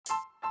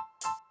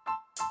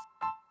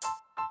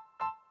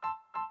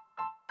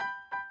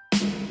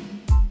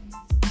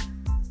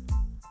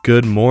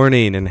Good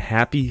morning and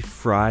happy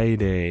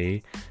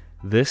Friday.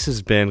 This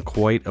has been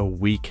quite a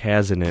week,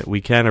 hasn't it? We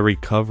kind of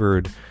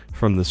recovered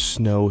from the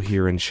snow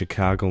here in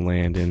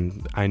Chicagoland,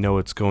 and I know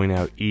it's going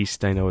out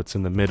east. I know it's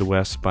in the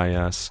Midwest by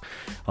us.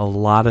 A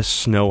lot of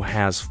snow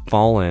has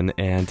fallen,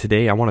 and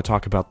today I want to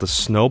talk about the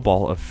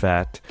snowball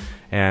effect,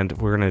 and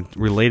we're going to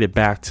relate it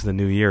back to the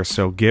new year.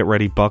 So get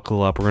ready,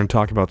 buckle up. We're going to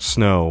talk about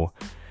snow.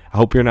 I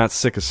hope you're not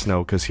sick of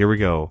snow, because here we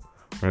go.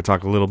 We're going to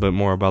talk a little bit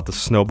more about the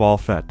snowball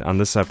effect on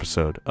this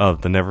episode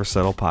of the Never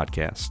Settle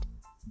podcast.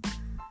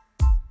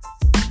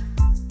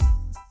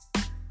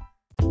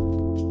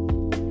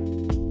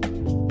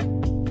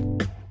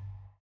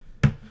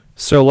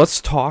 So let's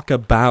talk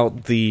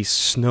about the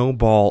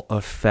snowball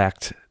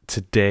effect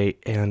today.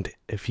 And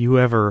if you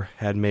ever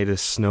had made a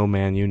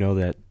snowman, you know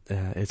that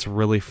it's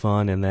really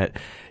fun, and that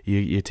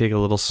you take a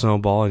little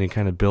snowball and you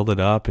kind of build it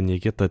up and you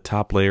get the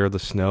top layer of the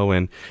snow.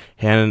 And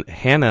Hannah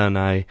and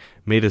I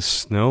made a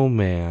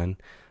snowman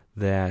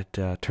that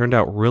turned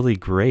out really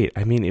great.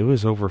 I mean, it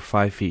was over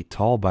 5 feet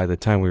tall by the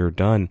time we were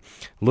done.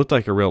 It looked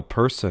like a real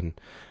person.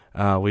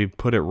 We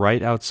put it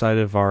right outside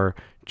of our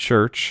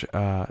church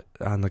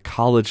on the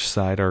college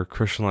side, our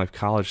Christian Life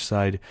College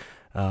side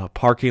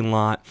parking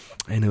lot,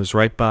 and it was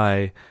right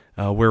by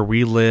where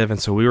we live, and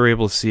so we were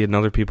able to see it, and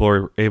other people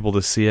were able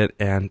to see it,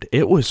 and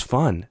it was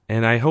fun.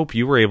 And I hope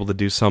you were able to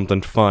do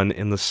something fun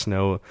in the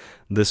snow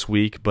this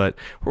week. But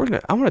I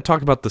want to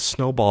talk about the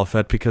snowball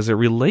effect because it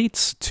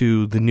relates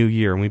to the new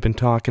year, and we've been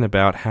talking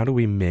about how do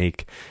we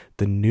make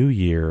the new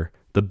year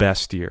the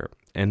best year,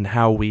 and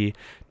how we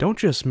don't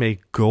just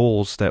make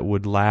goals that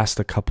would last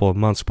a couple of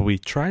months, but we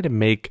try to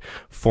make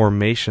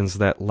formations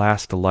that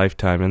last a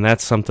lifetime. And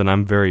that's something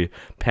I'm very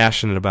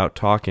passionate about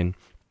talking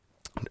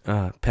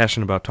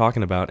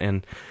about.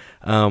 And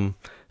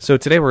so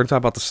today we're going to talk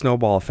about the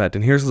snowball effect.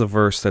 And here's the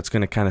verse that's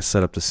going to kind of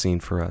set up the scene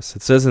for us.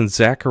 It says in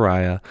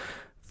Zechariah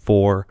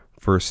 4,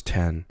 verse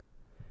 10,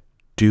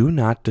 "Do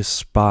not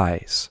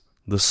despise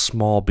the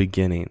small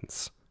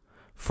beginnings,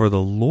 for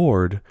the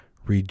Lord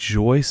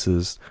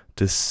rejoices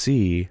to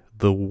see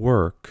the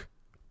work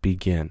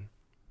begin."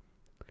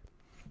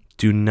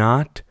 Do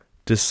not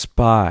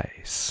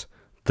despise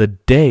the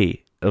day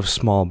of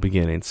small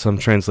beginnings. Some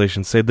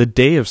translations say the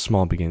day of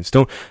small beginnings.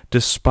 Don't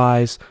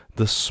despise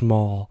the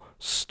small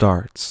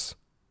starts,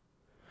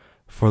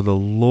 for the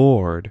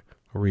Lord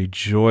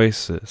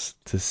rejoices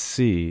to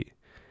see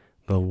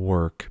the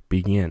work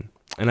begin.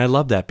 And I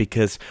love that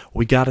because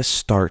we got to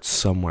start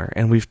somewhere.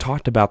 And we've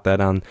talked about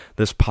that on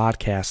this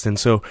podcast. And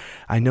so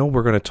I know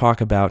we're going to talk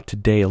about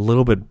today a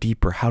little bit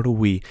deeper. How do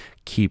we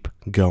keep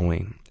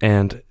going?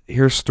 And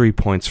here's 3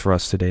 points for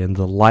us today in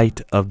the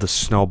light of the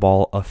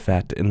snowball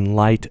effect, in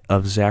light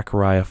of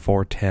Zechariah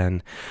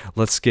 4:10.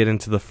 Let's get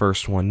into the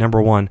first one. Number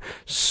 1,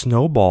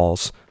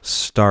 snowballs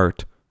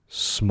start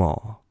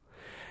small.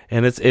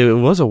 And it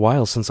was a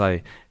while since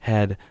I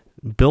had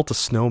built a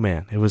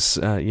snowman. It was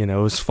it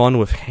was fun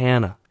with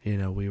Hannah.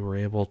 We were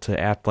able to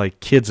act like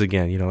kids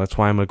again. That's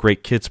why I'm a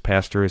great kids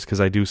pastor, is because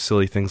I do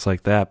silly things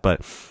like that.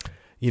 But,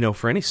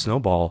 for any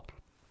snowball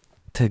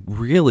to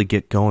really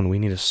get going, we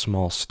need a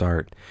small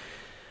start.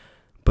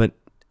 But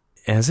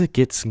as it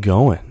gets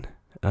going,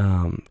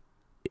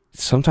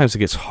 sometimes it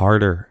gets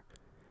harder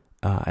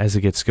as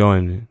it gets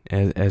going,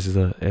 as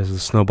the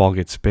snowball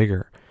gets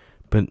bigger.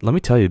 But let me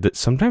tell you that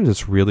sometimes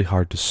it's really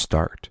hard to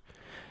start.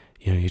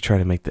 You try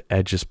to make the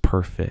edges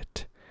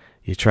perfect.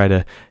 You try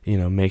to,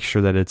 make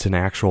sure that it's an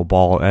actual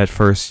ball. At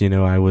first,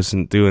 I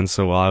wasn't doing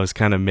so well. I was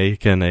kind of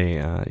making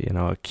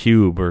a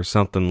cube or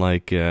something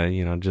like,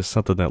 just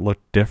something that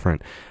looked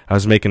different. I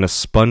was making a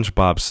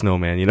SpongeBob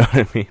snowman, you know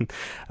what I mean?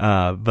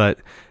 But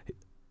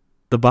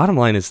the bottom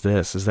line is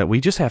this, is that we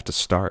just have to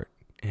start.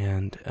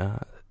 And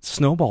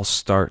snowballs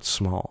start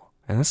small.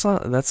 And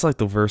that's like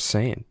the verse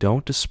saying,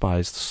 don't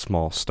despise the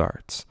small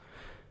starts.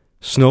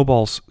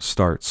 Snowballs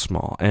start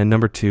small. And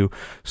number 2,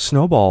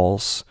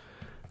 snowballs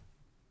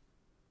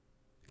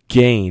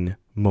gain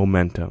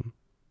momentum.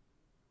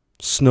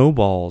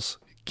 Snowballs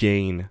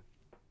gain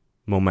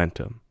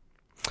momentum.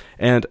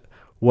 And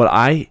what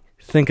I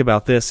think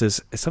about this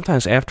is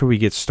sometimes after we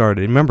get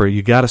started, remember,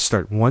 you got to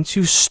start. Once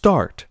you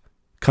start,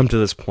 come to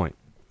this point.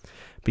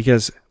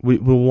 Because we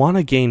want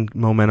to gain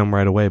momentum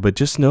right away, but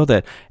just know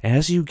that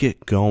as you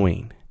get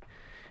going,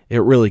 it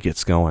really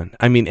gets going.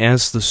 I mean,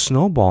 as the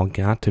snowball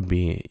got to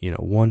be,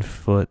 1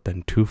 foot,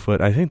 then 2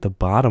 foot, I think the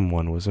bottom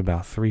one was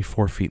about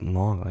 3-4 feet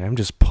long. Like, I'm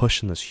just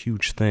pushing this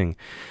huge thing.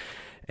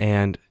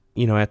 And,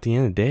 at the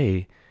end of the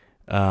day,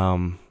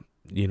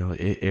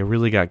 it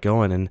really got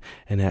going.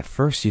 And at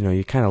first,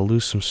 you kind of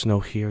lose some snow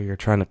here. You're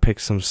trying to pick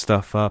some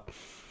stuff up.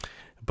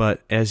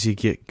 But as you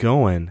get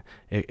going,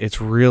 it's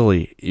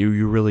really,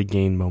 you really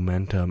gain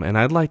momentum. And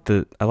I'd like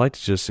to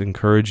just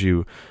encourage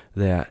you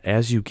that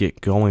as you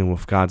get going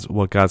with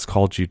what God's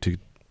called you to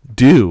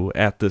do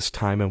at this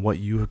time, and what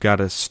you got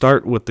to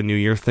start with the new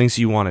year, things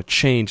you want to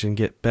change and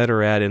get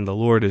better at, and the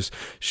Lord is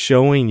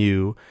showing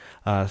you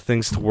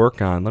things to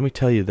work on. Let me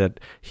tell you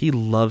that He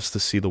loves to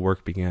see the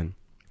work begin.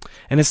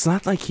 And it's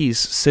not like he's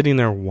sitting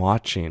there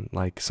watching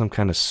like some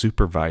kind of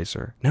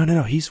supervisor.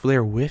 No. He's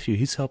there with you.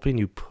 He's helping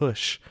you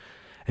push,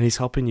 and he's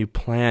helping you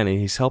plan, and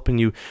he's helping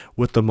you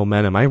with the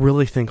momentum. I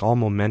really think all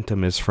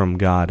momentum is from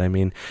God. I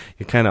mean,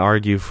 you kind of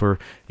argue for,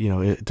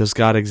 does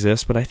God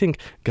exist? But I think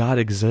God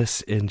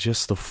exists in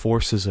just the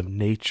forces of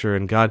nature,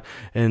 and God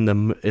in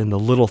the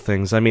little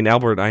things. I mean,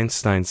 Albert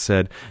Einstein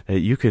said that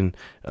you can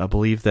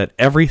believe that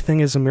everything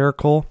is a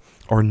miracle,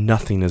 or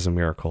nothing is a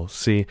miracle.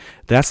 See,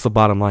 that's the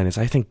bottom line, is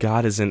I think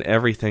God is in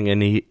everything,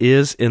 and he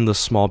is in the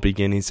small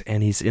beginnings,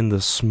 and he's in the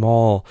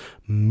small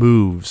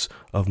moves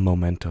of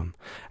momentum.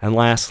 And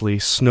lastly,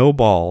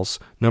 snowballs.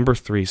 Number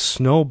 3,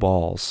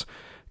 snowballs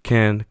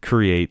can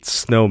create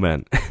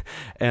snowmen.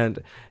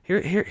 And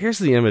here's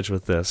the image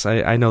with this.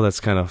 I know that's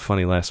kind of a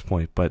funny last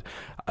point, but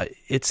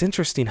it's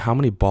interesting how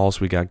many balls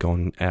we got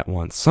going at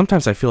once.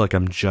 Sometimes I feel like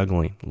I'm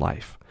juggling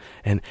life.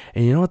 And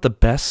you know what the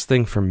best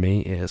thing for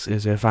me is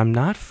if I'm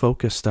not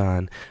focused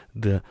on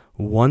the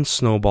one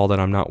snowball that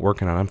I'm not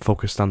working on, I'm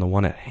focused on the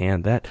one at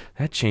hand. That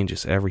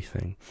changes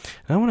everything.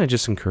 And I want to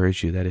just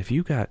encourage you that if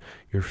you got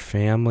your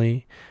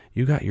family,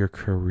 you got your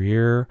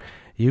career,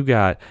 you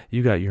got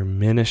your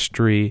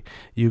ministry,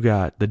 you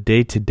got the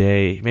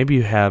day-to-day, maybe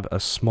you have a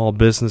small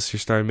business you're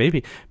starting,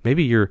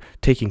 maybe you're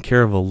taking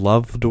care of a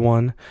loved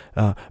one,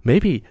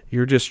 maybe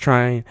you're just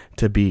trying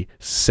to be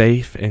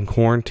safe in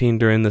quarantine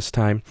during this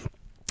time.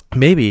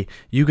 Maybe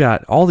you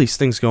got all these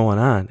things going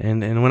on,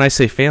 and when I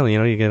say family,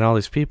 you get all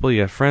these people,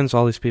 you have friends,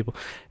 all these people,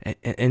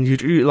 and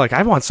you're like,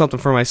 I want something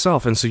for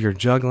myself, and so you're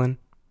juggling,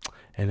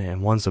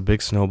 and one's a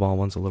big snowball,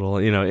 one's a little,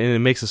 and it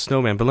makes a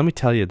snowman. But let me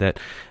tell you that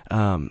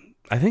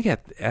I think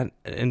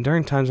and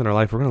during times in our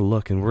life, we're going to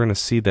look and we're going to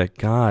see that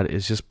God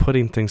is just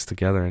putting things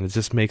together, and it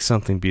just makes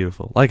something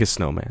beautiful, like a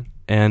snowman.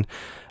 And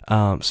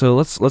so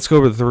let's go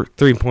over the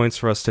 3 points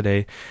for us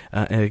today.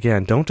 And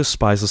again, don't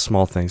despise the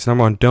small things.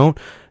 Number 1,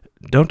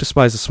 don't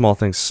despise the small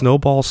things.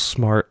 Snowballs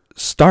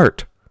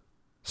start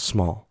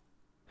small.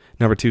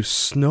 Number 2,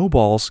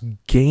 snowballs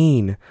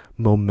gain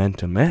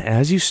momentum.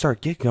 As you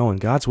get going,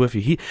 God's with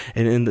you.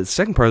 And in the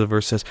second part of the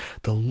verse says,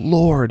 the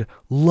Lord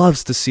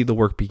loves to see the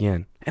work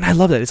begin. And I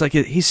love that. It's like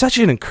he's such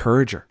an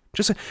encourager.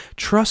 Just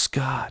trust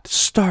God.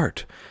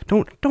 Start.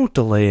 Don't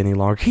delay any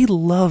longer. He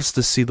loves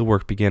to see the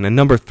work begin. And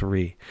number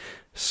 3,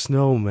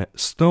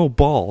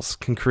 snowballs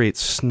can create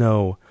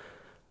snowmen.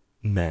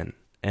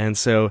 And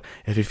so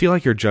if you feel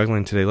like you're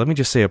juggling today, let me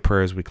just say a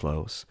prayer as we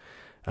close.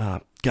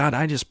 God,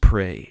 I just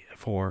pray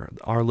for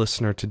our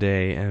listener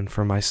today, and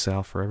for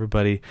myself, for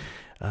everybody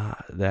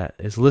that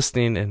is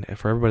listening, and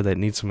for everybody that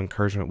needs some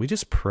encouragement. We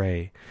just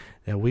pray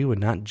that we would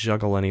not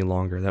juggle any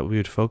longer, that we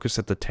would focus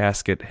at the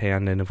task at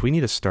hand, and if we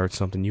need to start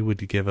something, you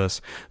would give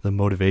us the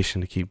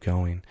motivation to keep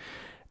going.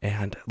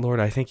 And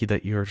Lord, I thank you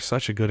that you're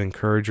such a good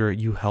encourager.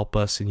 You help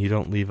us and you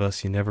don't leave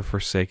us. You never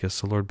forsake us.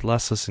 So Lord,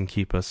 bless us and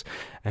keep us,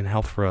 and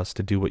help for us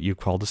to do what you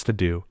called us to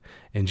do.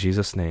 In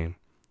Jesus' name,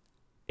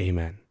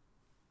 amen.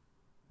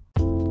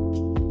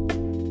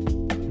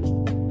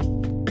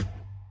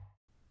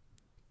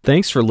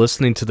 Thanks for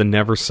listening to the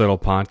Never Settle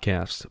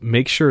podcast.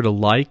 Make sure to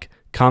like,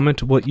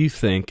 comment what you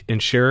think,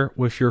 and share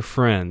with your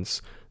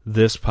friends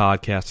this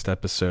podcast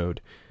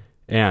episode.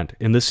 And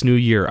in this new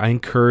year, I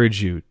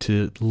encourage you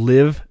to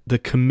live the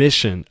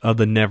commission of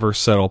the Never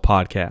Settle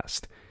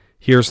podcast.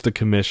 Here's the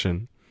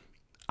commission.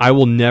 I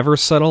will never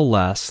settle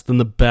less than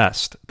the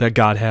best that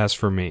God has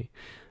for me.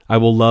 I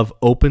will love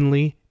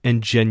openly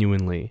and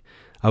genuinely.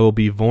 I will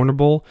be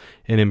vulnerable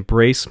and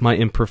embrace my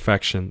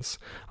imperfections.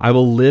 I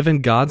will live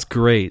in God's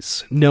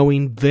grace,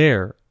 knowing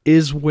there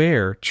is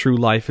where true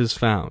life is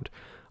found.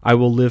 I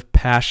will live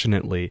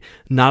passionately,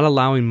 not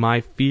allowing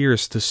my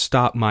fears to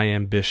stop my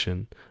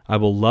ambition. I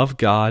will love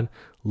God,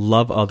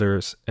 love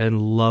others,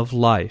 and love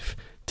life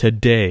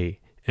today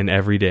and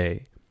every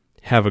day.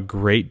 Have a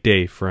great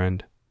day,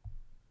 friend.